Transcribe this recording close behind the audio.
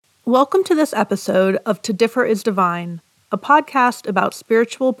Welcome to this episode of To Differ is Divine, a podcast about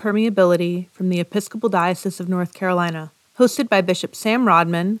spiritual permeability from the Episcopal Diocese of North Carolina, hosted by Bishop Sam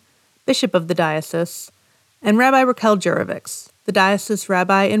Rodman, Bishop of the Diocese, and Rabbi Raachel, the Diocese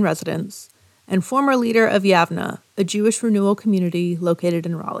Rabbi in Residence, and former leader of Yavna, a Jewish renewal community located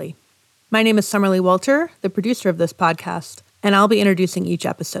in Raleigh. My name is Summerlee Walter, the producer of this podcast, and I'll be introducing each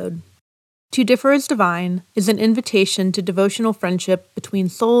episode. To Differ is Divine is an invitation to devotional friendship between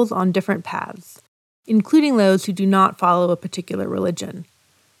souls on different paths, including those who do not follow a particular religion.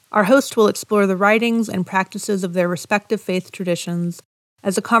 Our host will explore the writings and practices of their respective faith traditions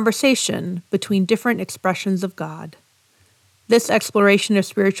as a conversation between different expressions of God. This exploration of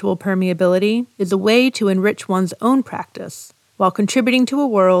spiritual permeability is a way to enrich one's own practice while contributing to a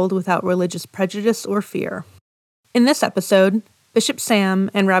world without religious prejudice or fear. In this episode, Bishop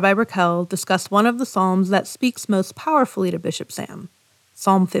Sam and Rabbi Raachel discuss one of the psalms that speaks most powerfully to Bishop Sam,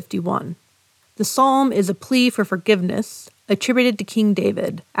 Psalm 51. The psalm is a plea for forgiveness attributed to King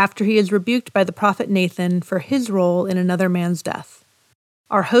David after he is rebuked by the prophet Nathan for his role in another man's death.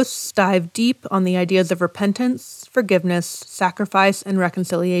 Our hosts dive deep on the ideas of repentance, forgiveness, sacrifice, and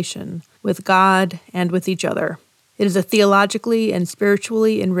reconciliation with God and with each other. It is a theologically and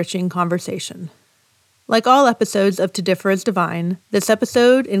spiritually enriching conversation. Like all episodes of To Differ is Divine, this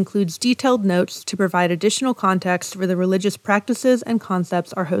episode includes detailed notes to provide additional context for the religious practices and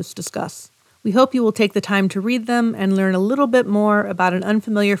concepts our hosts discuss. We hope you will take the time to read them and learn a little bit more about an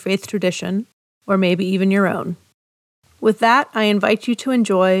unfamiliar faith tradition, or maybe even your own. With that, I invite you to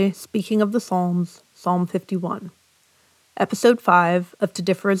enjoy, speaking of the Psalms, Psalm 51, Episode 5 of To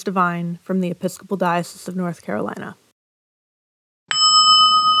Differ is Divine from the Episcopal Diocese of North Carolina.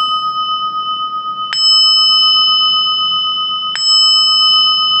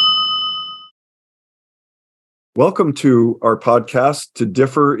 Welcome to our podcast, To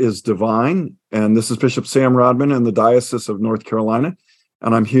Differ is Divine, and this is Bishop Sam Rodman in the Diocese of North Carolina,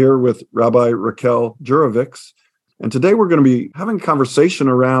 and I'm here with Rabbi Raachel, and today we're going to be having a conversation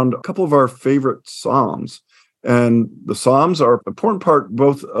around a couple of our favorite Psalms, and the Psalms are an important part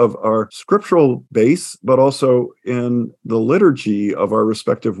both of our scriptural base, but also in the liturgy of our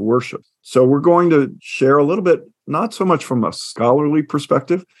respective worship. So we're going to share a little bit, not so much from a scholarly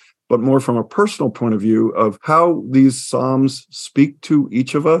perspective, but more from a personal point of view of how these Psalms speak to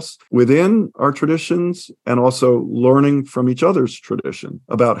each of us within our traditions, and also learning from each other's tradition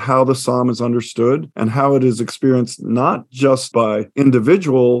about how the Psalm is understood and how it is experienced not just by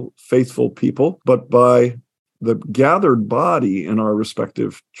individual faithful people, but by the gathered body in our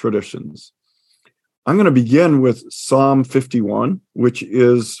respective traditions. I'm going to begin with Psalm 51, which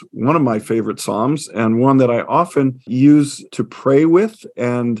is one of my favorite Psalms and one that I often use to pray with.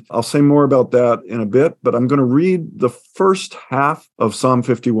 And I'll say more about that in a bit, but I'm going to read the first half of Psalm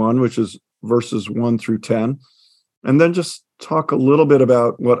 51, which is verses 1 through 10, and then just talk a little bit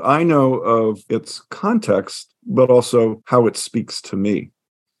about what I know of its context, but also how it speaks to me.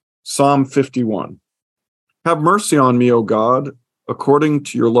 Psalm 51. Have mercy on me, O God, according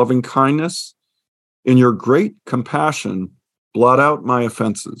to your loving kindness. In your great compassion, blot out my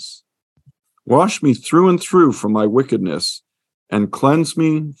offenses. Wash me through and through from my wickedness, and cleanse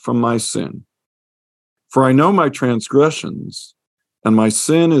me from my sin. For I know my transgressions, and my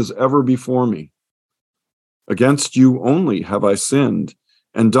sin is ever before me. Against you only have I sinned,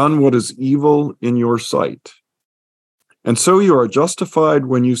 and done what is evil in your sight. And so you are justified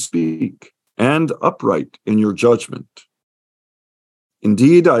when you speak, and upright in your judgment.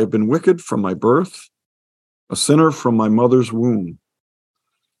 Indeed, I have been wicked from my birth, a sinner from my mother's womb.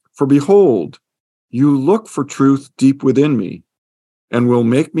 For behold, you look for truth deep within me, and will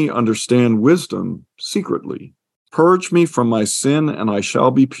make me understand wisdom secretly. Purge me from my sin, and I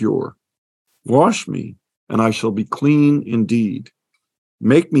shall be pure. Wash me, and I shall be clean indeed.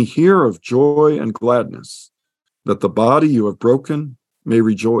 Make me hear of joy and gladness, that the body you have broken may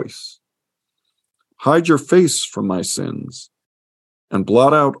rejoice. Hide your face from my sins, and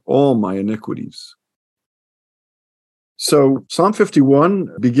blot out all my iniquities. So Psalm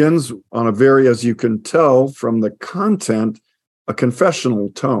 51 begins on a very, as you can tell from the content, a confessional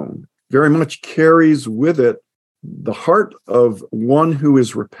tone. Very much carries with it the heart of one who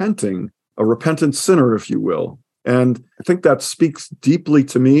is repenting, a repentant sinner, if you will. And I think that speaks deeply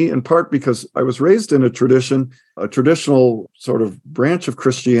to me, in part because I was raised in a traditional sort of branch of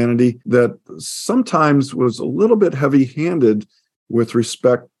Christianity that sometimes was a little bit heavy-handed with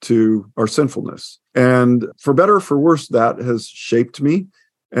respect to our sinfulness. And for better or for worse, that has shaped me.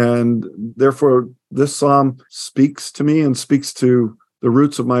 And therefore, this psalm speaks to me and speaks to the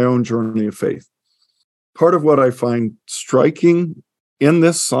roots of my own journey of faith. Part of what I find striking in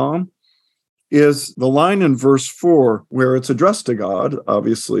this psalm is the line in verse 4 where it's addressed to God,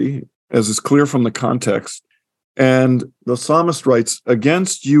 obviously, as is clear from the context. And the psalmist writes,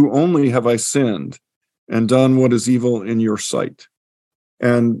 "Against you only have I sinned and done what is evil in your sight."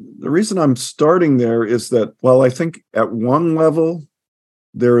 And the reason I'm starting there is that while I think at one level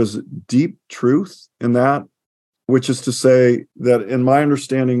there is deep truth in that, which is to say that in my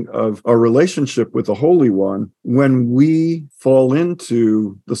understanding of our relationship with the Holy One, when we fall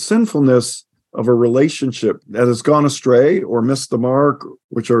into the sinfulness of a relationship that has gone astray or missed the mark,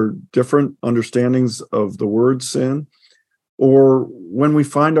 which are different understandings of the word sin, or when we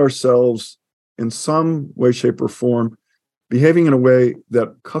find ourselves in some way, shape, or form behaving in a way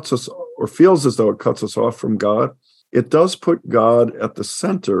that cuts us or feels as though it cuts us off from God, it does put God at the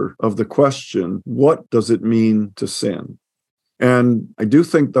center of the question, what does it mean to sin? And I do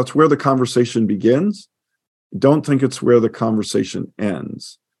think that's where the conversation begins. I don't think it's where the conversation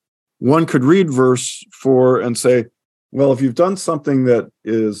ends. One could read verse 4 and say, well, if you've done something that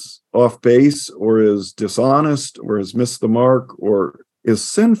is off base or is dishonest or has missed the mark or is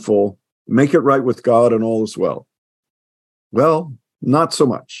sinful, make it right with God and all is well. Well, not so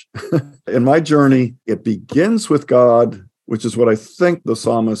much. In my journey, it begins with God, which is what I think the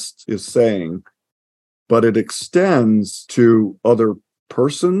psalmist is saying, but it extends to other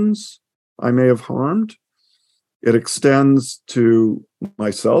persons I may have harmed. It extends to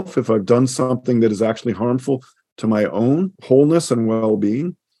myself if I've done something that is actually harmful to my own wholeness and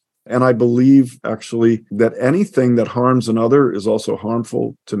well-being. And I believe actually that anything that harms another is also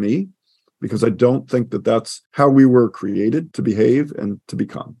harmful to me, because I don't think that that's how we were created to behave and to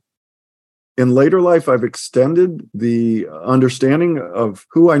become. In later life, I've extended the understanding of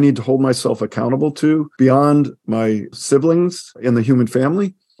who I need to hold myself accountable to beyond my siblings in the human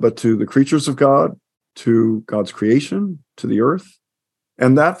family, but to the creatures of God, to God's creation, to the earth.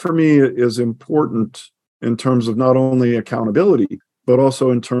 And that for me is important in terms of not only accountability, but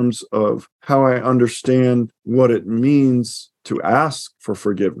also in terms of how I understand what it means to ask for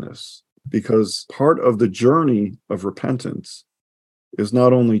forgiveness. Because part of the journey of repentance is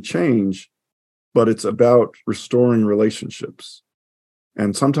not only change, but it's about restoring relationships.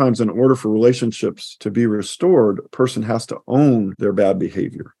 And sometimes in order for relationships to be restored, a person has to own their bad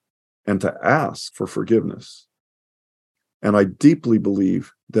behavior and to ask for forgiveness. And I deeply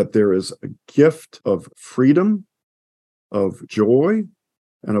believe that there is a gift of freedom, of joy,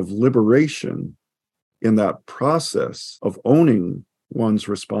 and of liberation in that process of owning one's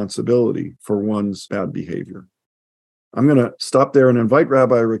responsibility for one's bad behavior. I'm going to stop there and invite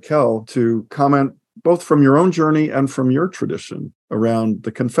Rabbi Raachel to comment both from your own journey and from your tradition around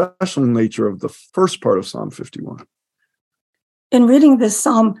the confessional nature of the first part of Psalm 51. In reading this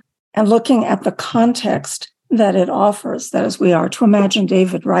psalm and looking at the context that it offers, that is, we are to imagine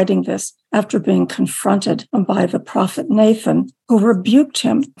David writing this after being confronted by the prophet Nathan, who rebuked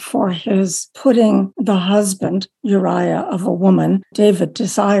him for his putting the husband, Uriah, of a woman David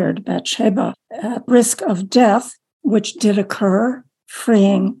desired, Bathsheba, at risk of death, which did occur,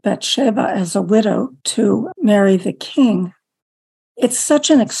 freeing Bathsheba as a widow to marry the king. It's such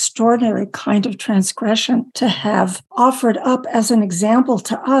an extraordinary kind of transgression to have offered up as an example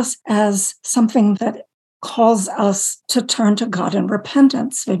to us as something that calls us to turn to God in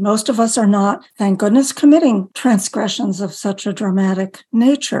repentance. Most of us are not, thank goodness, committing transgressions of such a dramatic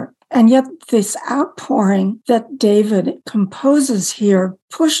nature. And yet this outpouring that David composes here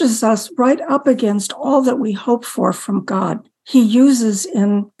pushes us right up against all that we hope for from God. He uses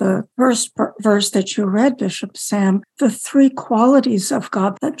in the first verse that you read, Bishop Sam, the three qualities of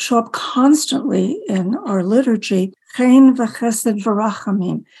God that show up constantly in our liturgy, chen v'chesed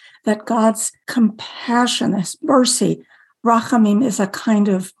v'rachamim, that God's compassion, His mercy, rachamim, is a kind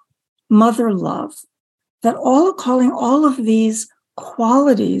of mother love, that calling all of these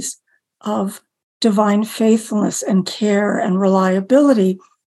qualities of divine faithfulness and care and reliability,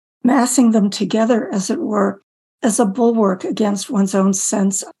 massing them together, as it were, as a bulwark against one's own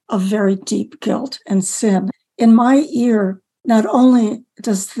sense of very deep guilt and sin. In my ear, not only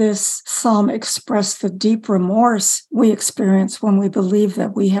does this psalm express the deep remorse we experience when we believe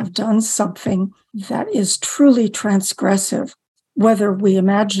that we have done something that is truly transgressive, whether we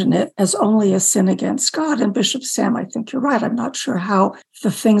imagine it as only a sin against God. And Bishop Sam, I think you're right. I'm not sure how the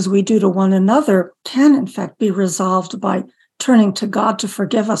things we do to one another can, in fact, be resolved by turning to God to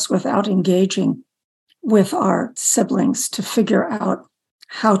forgive us without engaging with our siblings to figure out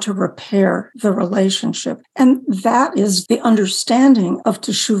how to repair the relationship. And that is the understanding of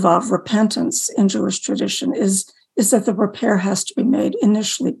teshuvah, of repentance in Jewish tradition, is that the repair has to be made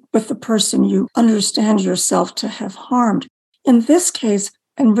initially with the person you understand yourself to have harmed. in this case,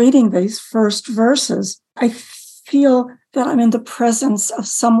 in reading these first verses, I feel that I'm in the presence of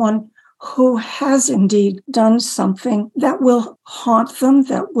someone who has indeed done something that will haunt them,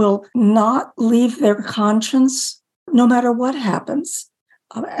 that will not leave their conscience no matter what happens,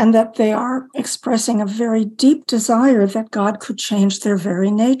 and that they are expressing a very deep desire that God could change their very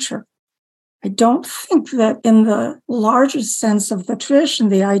nature. I don't think that in the largest sense of the tradition,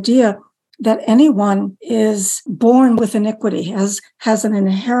 the idea that anyone is born with iniquity, has an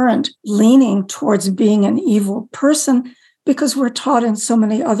inherent leaning towards being an evil person, because we're taught in so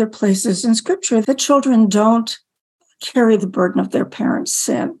many other places in Scripture that children don't carry the burden of their parents'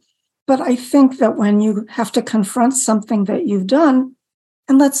 sin. But I think that when you have to confront something that you've done,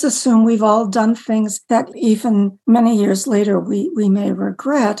 and let's assume we've all done things that even many years later we may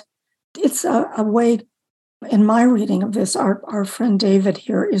regret, it's a way. In my reading of this, our friend David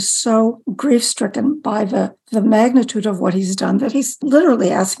here is so grief-stricken by the magnitude of what he's done that he's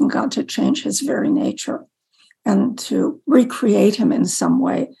literally asking God to change his very nature and to recreate him in some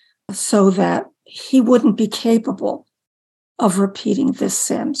way so that he wouldn't be capable of repeating this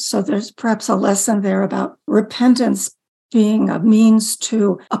sin. So there's perhaps a lesson there about repentance being a means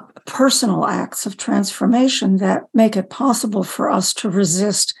to personal acts of transformation that make it possible for us to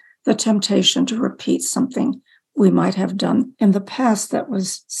resist the temptation to repeat something we might have done in the past that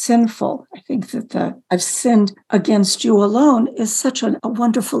was sinful. I think that I've sinned against you alone is such a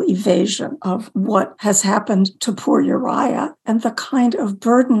wonderful evasion of what has happened to poor Uriah and the kind of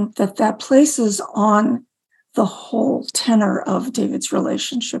burden that places on the whole tenor of David's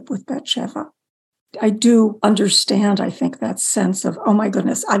relationship with Bathsheba. I do understand, I think, that sense of, oh my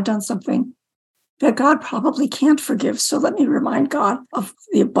goodness, I've done something that God probably can't forgive. So let me remind God of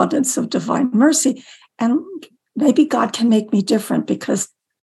the abundance of divine mercy. And maybe God can make me different, because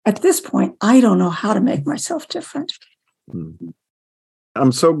at this point, I don't know how to make myself different.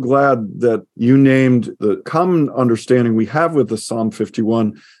 I'm so glad that you named the common understanding we have with the Psalm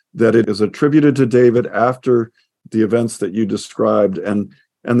 51, that it is attributed to David after the events that you described, and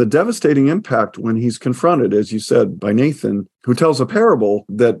the devastating impact when he's confronted, as you said, by Nathan, who tells a parable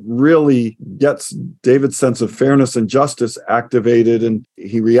that really gets David's sense of fairness and justice activated. And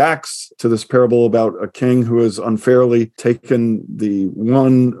he reacts to this parable about a king who has unfairly taken the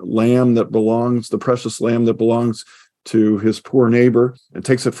one lamb that belongs, the precious lamb that belongs to his poor neighbor, and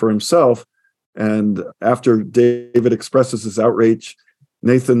takes it for himself. And after David expresses his outrage,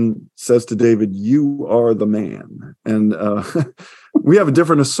 Nathan says to David, "You are the man." And we have a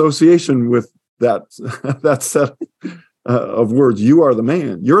different association with that set of words. You are the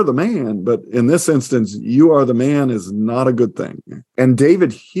man. You're the man. But in this instance, you are the man is not a good thing. And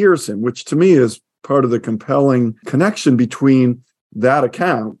David hears him, which to me is part of the compelling connection between that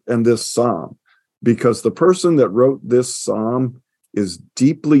account and this psalm, because the person that wrote this psalm is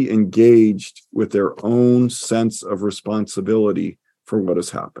deeply engaged with their own sense of responsibility for what has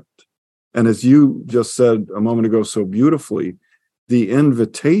happened. And as you just said a moment ago so beautifully, the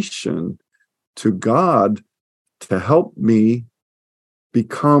invitation to God to help me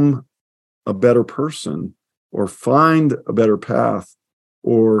become a better person, or find a better path,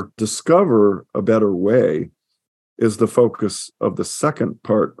 or discover a better way, is the focus of the second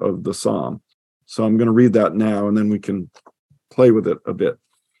part of the psalm. So I'm going to read that now, and then we can play with it a bit.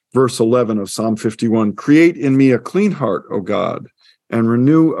 Verse 11 of Psalm 51, "Create in me a clean heart, O God, and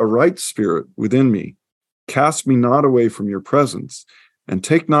renew a right spirit within me. Cast me not away from your presence, and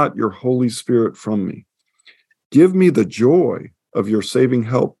take not your Holy Spirit from me. Give me the joy of your saving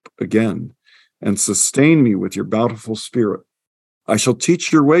help again, and sustain me with your bountiful spirit. I shall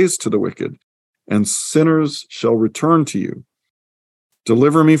teach your ways to the wicked, and sinners shall return to you.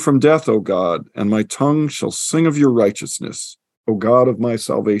 Deliver me from death, O God, and my tongue shall sing of your righteousness, O God of my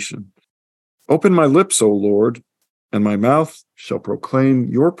salvation. Open my lips, O Lord, and my mouth shall proclaim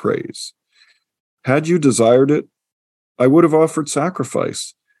your praise. Had you desired it, I would have offered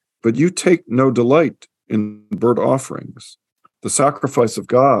sacrifice, but you take no delight in burnt offerings. The sacrifice of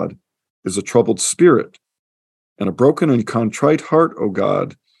God is a troubled spirit, and a broken and contrite heart, O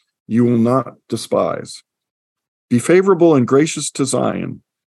God, you will not despise. Be favorable and gracious to Zion,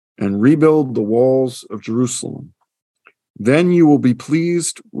 and rebuild the walls of Jerusalem. Then you will be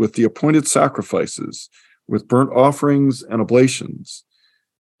pleased with the appointed sacrifices, with burnt offerings and oblations.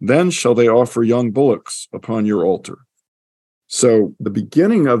 Then shall they offer young bullocks upon your altar." So the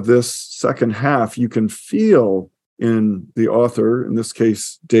beginning of this second half, you can feel in the author, in this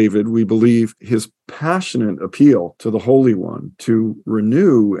case, David, we believe his passionate appeal to the Holy One to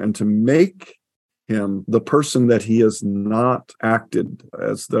renew and to make him the person that he has not acted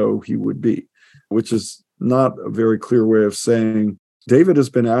as though he would be, which is not a very clear way of saying David has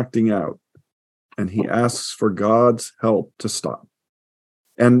been acting out, and he asks for God's help to stop.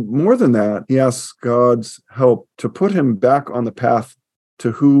 And more than that, he asks God's help to put him back on the path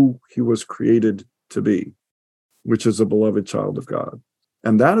to who he was created to be, which is a beloved child of God.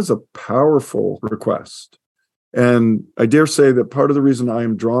 And that is a powerful request. And I dare say that part of the reason I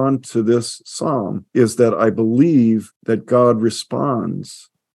am drawn to this psalm is that I believe that God responds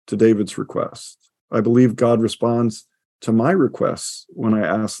to David's request. I believe God responds to my requests when I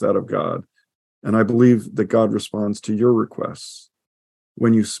ask that of God. And I believe that God responds to your requests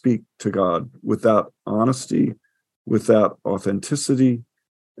when you speak to God with that honesty, with that authenticity,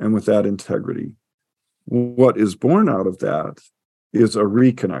 and with that integrity. What is born out of that is a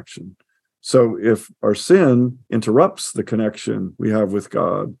reconnection. So if our sin interrupts the connection we have with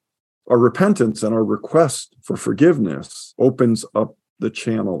God, our repentance and our request for forgiveness opens up the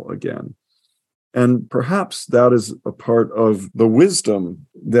channel again. And perhaps that is a part of the wisdom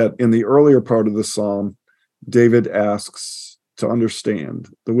that in the earlier part of the psalm, David asks to understand,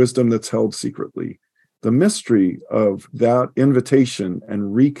 the wisdom that's held secretly, the mystery of that invitation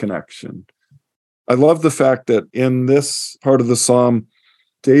and reconnection. I love the fact that in this part of the psalm,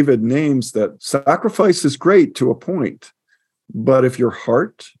 David names that sacrifice is great to a point, but if your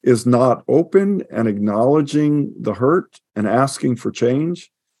heart is not open and acknowledging the hurt and asking for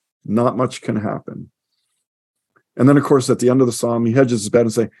change, not much can happen. And then, of course, at the end of the psalm, he hedges his bet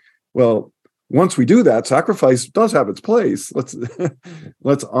and say, well, once we do that, sacrifice does have its place.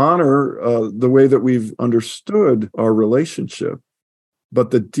 Let's honor the way that we've understood our relationship.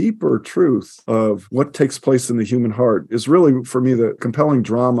 But the deeper truth of what takes place in the human heart is really, for me, the compelling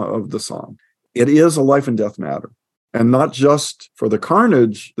drama of the psalm. It is a life and death matter, and not just for the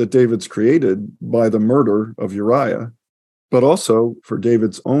carnage that David's created by the murder of Uriah, but also for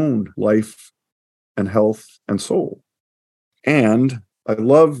David's own life and health and soul. And I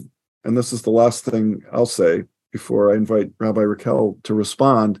love, and this is the last thing I'll say before I invite Rabbi Raachel to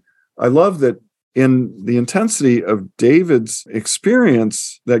respond, I love that in the intensity of David's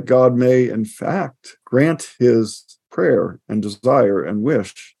experience that God may, in fact, grant his prayer and desire and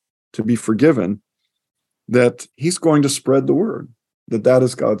wish to be forgiven, that he's going to spread the word, that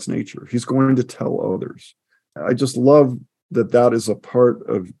is God's nature. He's going to tell others. I just love that is a part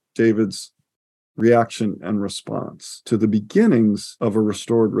of David's reaction and response to the beginnings of a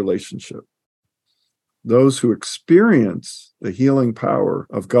restored relationship. Those who experience the healing power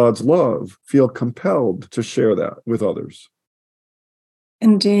of God's love feel compelled to share that with others.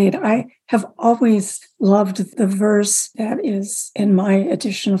 Indeed, I have always loved the verse that is in my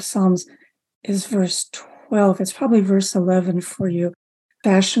edition of Psalms is verse 12. It's probably verse 11 for you.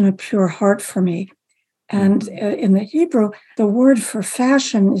 Fashion a pure heart for me. And in the Hebrew, the word for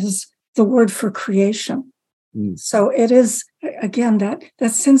fashion is the word for creation. So it is, again,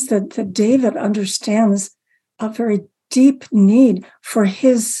 that sense that David understands a very deep need for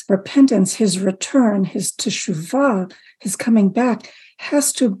his repentance, his return, his teshuvah, his coming back,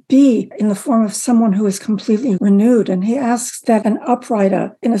 has to be in the form of someone who is completely renewed. And he asks that an upright,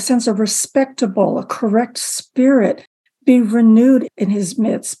 in a sense, a respectable, a correct spirit be renewed in his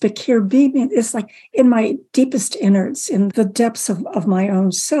midst. Bekir be, it's like in my deepest innards, in the depths of my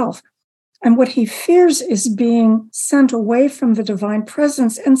own self. And what he fears is being sent away from the divine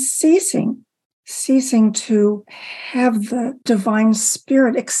presence and ceasing to have the divine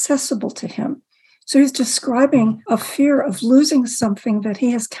spirit accessible to him. So he's describing a fear of losing something that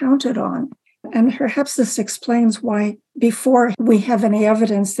he has counted on. And perhaps this explains why, before we have any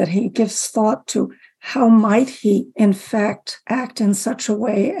evidence that he gives thought to how might he, in fact, act in such a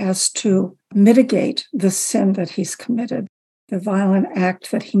way as to mitigate the sin that he's committed, the violent act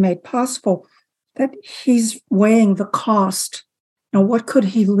that he made possible, that he's weighing the cost. Now, what could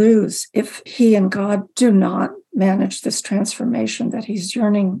he lose if he and God do not manage this transformation that he's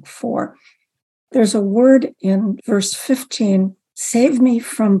yearning for? There's a word in verse 15, save me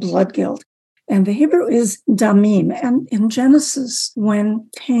from blood guilt. And the Hebrew is damim. And in Genesis, when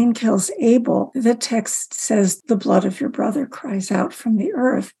Cain kills Abel, the text says, the blood of your brother cries out from the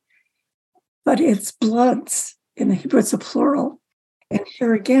earth. But it's bloods. In the Hebrew, it's a plural. And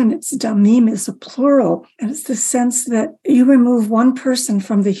here again, it's damim is a plural. And it's the sense that you remove one person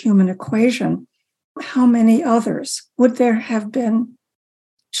from the human equation. How many others? Would there have been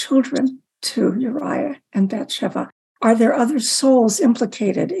children to Uriah and Bathsheba? Are there other souls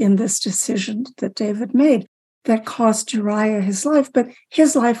implicated in this decision that David made that cost Uriah his life? But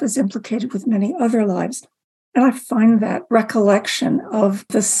his life was implicated with many other lives. And I find that recollection of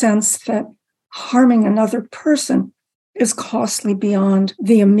the sense that harming another person is costly beyond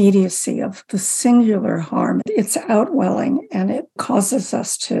the immediacy of the singular harm. It's outwelling, and it causes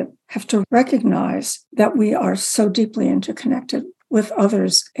us to have to recognize that we are so deeply interconnected with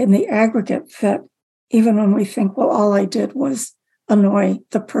others in the aggregate that even when we think, well, all I did was annoy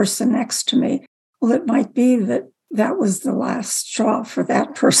the person next to me, well, it might be that that was the last straw for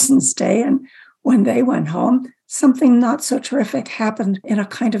that person's day. And when they went home, something not so terrific happened in a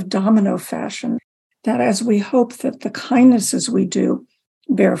kind of domino fashion, that as we hope that the kindnesses we do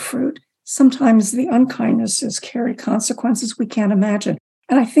bear fruit, sometimes the unkindnesses carry consequences we can't imagine.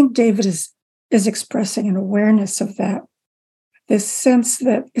 And I think David is expressing an awareness of that. This sense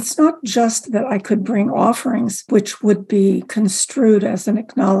that it's not just that I could bring offerings, which would be construed as an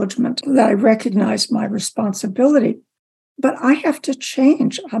acknowledgement that I recognize my responsibility, but I have to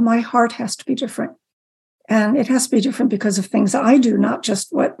change. My heart has to be different. And it has to be different because of things I do, not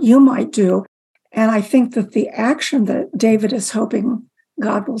just what you might do. And I think that the action that David is hoping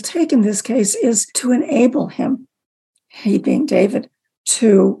God will take in this case is to enable him, he being David,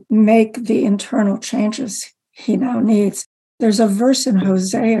 to make the internal changes he now needs. There's a verse in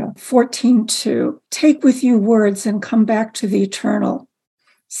Hosea 14:2, take with you words and come back to the eternal.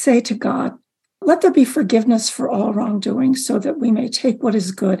 Say to God, let there be forgiveness for all wrongdoing so that we may take what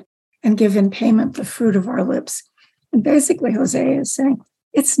is good and give in payment the fruit of our lips. And basically Hosea is saying,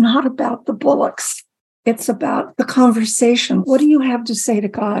 it's not about the bullocks. It's about the conversation. What do you have to say to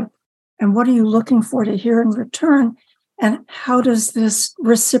God? And what are you looking for to hear in return? And how does this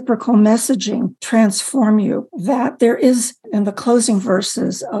reciprocal messaging transform you? That there is, in the closing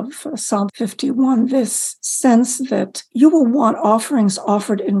verses of Psalm 51, this sense that you will want offerings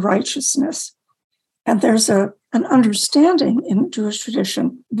offered in righteousness. And there's an understanding in Jewish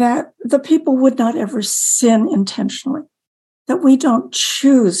tradition that the people would not ever sin intentionally, that we don't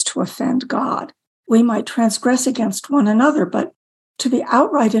choose to offend God. We might transgress against one another, but to be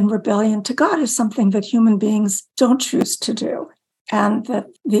outright in rebellion to God is something that human beings don't choose to do. And that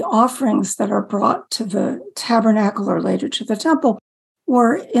the offerings that are brought to the tabernacle or later to the temple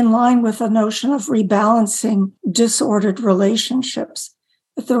were in line with a notion of rebalancing disordered relationships.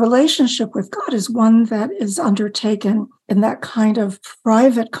 But the relationship with God is one that is undertaken in that kind of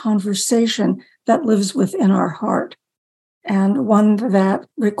private conversation that lives within our heart, and one that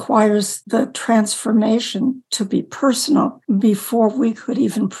requires the transformation to be personal before we could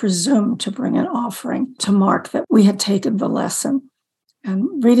even presume to bring an offering to mark that we had taken the lesson.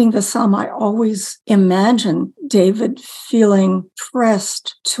 And reading the psalm, I always imagine David feeling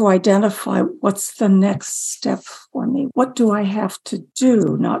pressed to identify what's the next step for me. What do I have to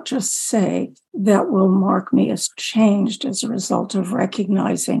do, not just say, that will mark me as changed as a result of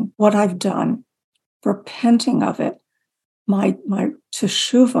recognizing what I've done, repenting of it. My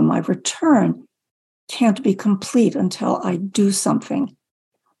teshuvah, my return, can't be complete until I do something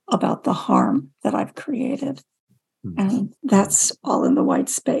about the harm that I've created. And that's all in the white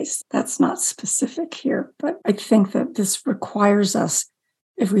space. That's not specific here. But I think that this requires us,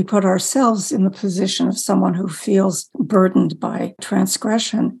 if we put ourselves in the position of someone who feels burdened by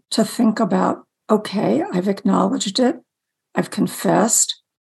transgression, to think about, okay, I've acknowledged it, I've confessed,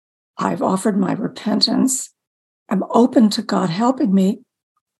 I've offered my repentance, I'm open to God helping me.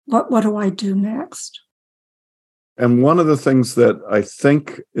 What do I do next? And one of the things that I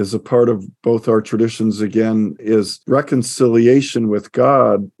think is a part of both our traditions, again, is reconciliation with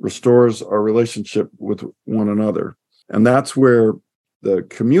God restores our relationship with one another. And that's where the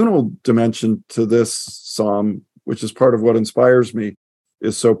communal dimension to this psalm, which is part of what inspires me,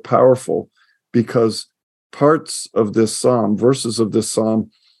 is so powerful, because parts of this psalm, verses of this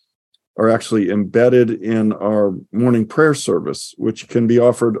psalm, are actually embedded in our morning prayer service, which can be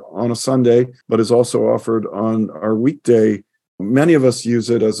offered on a Sunday, but is also offered on our weekday. Many of us use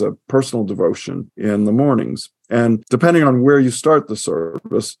it as a personal devotion in the mornings. And depending on where you start the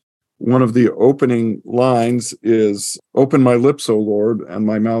service, one of the opening lines is, "Open my lips, O Lord, and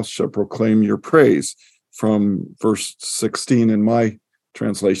my mouth shall proclaim your praise," from verse 16 in my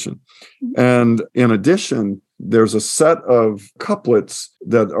translation. And in addition, there's a set of couplets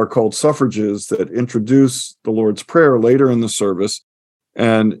that are called suffrages that introduce the Lord's Prayer later in the service.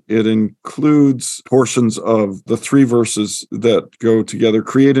 And it includes portions of the three verses that go together.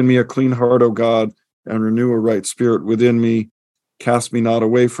 "Create in me a clean heart, O God, and renew a right spirit within me. Cast me not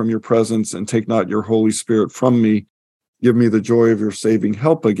away from your presence, and take not your Holy Spirit from me. Give me the joy of your saving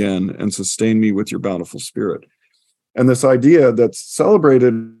help again, and sustain me with your bountiful spirit." And this idea that's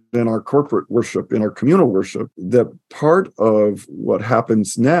celebrated in our corporate worship, in our communal worship, that part of what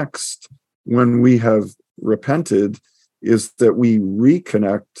happens next when we have repented is that we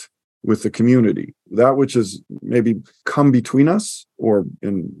reconnect with the community. That which has maybe come between us, or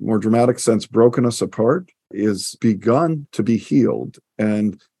in more dramatic sense, broken us apart, is begun to be healed.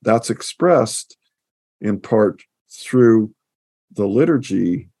 And that's expressed in part through the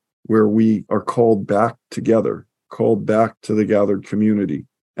liturgy, where we are called back together, called back to the gathered community.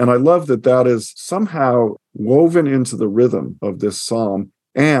 And I love that that is somehow woven into the rhythm of this psalm,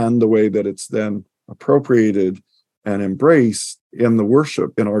 and the way that it's then appropriated and embraced in the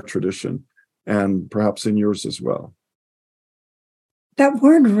worship in our tradition, and perhaps in yours as well. That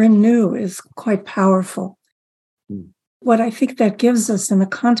word renew is quite powerful. What I think that gives us in the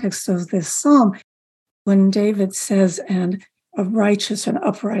context of this psalm, when David says, and a righteous and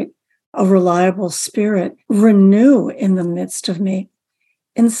upright, a reliable spirit, renew in the midst of me.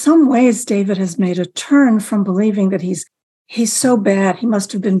 In some ways, David has made a turn from believing that he's so bad, he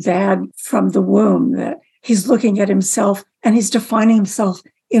must have been bad from the womb, that he's looking at himself and he's defining himself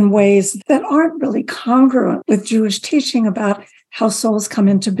in ways that aren't really congruent with Jewish teaching about how souls come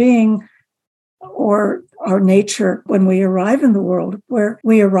into being, or our nature when we arrive in the world, where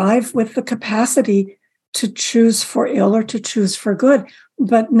we arrive with the capacity to choose for ill or to choose for good,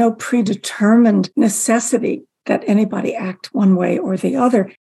 but no predetermined necessity that anybody act one way or the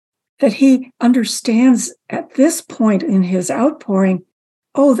other. That he understands at this point in his outpouring,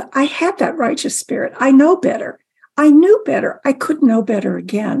 oh, I had that righteous spirit. I know better. I knew better. I could know better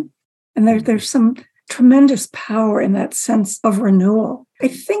again. And there's some tremendous power in that sense of renewal. I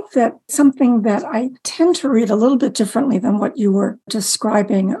think that something that I tend to read a little bit differently than what you were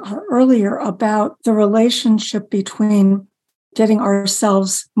describing earlier about the relationship between getting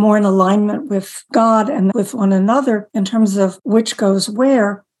ourselves more in alignment with God and with one another in terms of which goes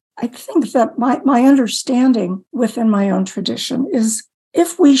where. I think that my understanding within my own tradition is,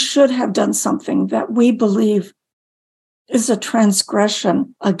 if we should have done something that we believe is a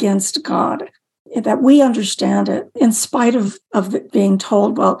transgression against God, that we understand it in spite of it being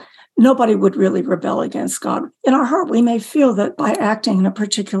told, well, nobody would really rebel against God. In our heart, we may feel that by acting in a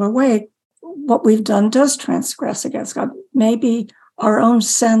particular way, what we've done does transgress against God. Maybe our own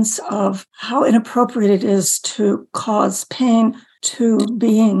sense of how inappropriate it is to cause pain to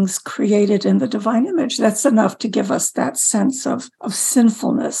beings created in the divine image. That's enough to give us that sense of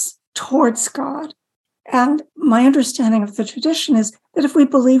sinfulness towards God. And my understanding of the tradition is that if we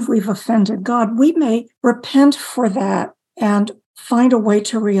believe we've offended God, we may repent for that and find a way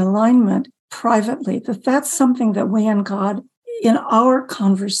to realignment privately, that's something that we and God in our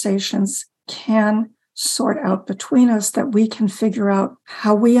conversations can sort out between us, that we can figure out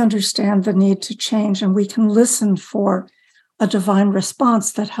how we understand the need to change, and we can listen for a divine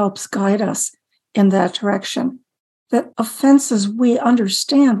response that helps guide us in that direction. That offenses we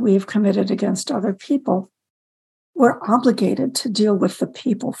understand we have committed against other people, we're obligated to deal with the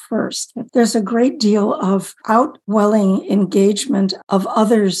people first. There's a great deal of outwelling engagement of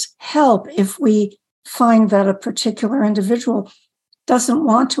others' help if we find that a particular individual doesn't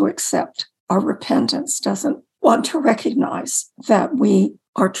want to accept our repentance, doesn't want to recognize that we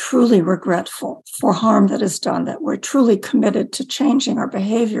are truly regretful for harm that is done, that we're truly committed to changing our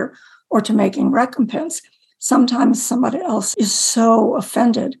behavior or to making recompense. Sometimes somebody else is so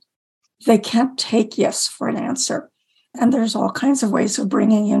offended, they can't take yes for an answer. And there's all kinds of ways of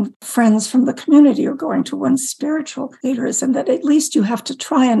bringing in friends from the community or going to one's spiritual leaders, and that at least you have to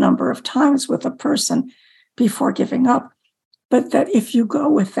try a number of times with a person before giving up. But that if you go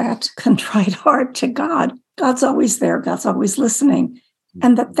with that contrite heart to God, God's always there, God's always listening.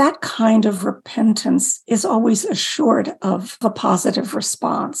 And that kind of repentance is always assured of a positive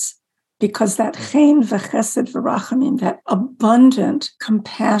response, because that chen v'chesed v'rachamim, that abundant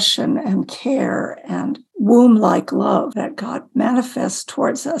compassion and care and womb-like love that God manifests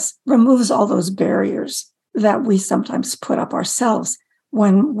towards us, removes all those barriers that we sometimes put up ourselves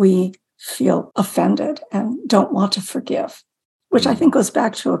when we feel offended and don't want to forgive, which I think goes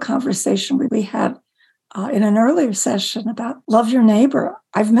back to a conversation we had in an earlier session about love your neighbor.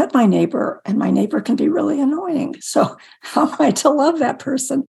 I've met my neighbor, and my neighbor can be really annoying. So how am I to love that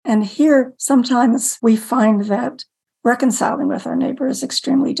person? And here, sometimes we find that reconciling with our neighbor is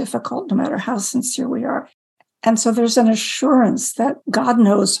extremely difficult, no matter how sincere we are. And so there's an assurance that God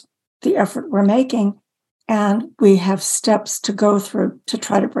knows the effort we're making, and we have steps to go through to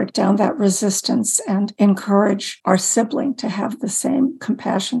try to break down that resistance and encourage our sibling to have the same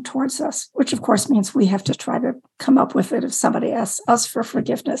compassion towards us, which of course means we have to try to come up with it if somebody asks us for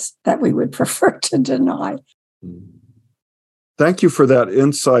forgiveness that we would prefer to deny. Thank you for that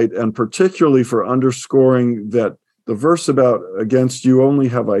insight, and particularly for underscoring that the verse about against you only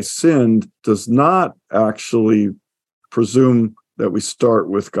have I sinned does not actually presume that we start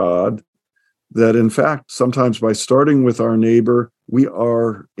with God, that in fact, sometimes by starting with our neighbor, we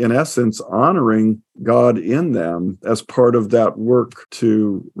are, in essence, honoring God in them as part of that work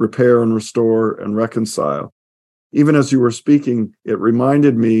to repair and restore and reconcile. Even as you were speaking, it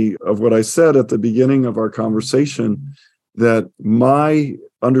reminded me of what I said at the beginning of our conversation, that my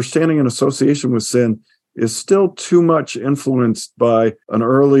understanding and association with sin is still too much influenced by an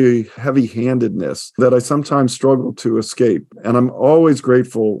early heavy-handedness that I sometimes struggle to escape. And I'm always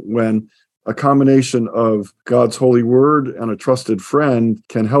grateful when a combination of God's holy word and a trusted friend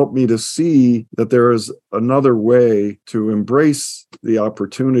can help me to see that there is another way to embrace the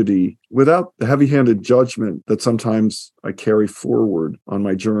opportunity without the heavy-handed judgment that sometimes I carry forward on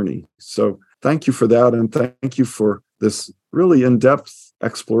my journey. So thank you for that, and thank you for this really in-depth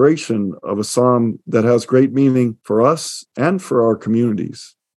exploration of a psalm that has great meaning for us and for our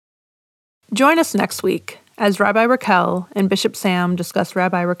communities. Join us next week as Rabbi Raachel and Bishop Sam discuss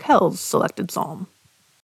Rabbi Raachel's selected psalm.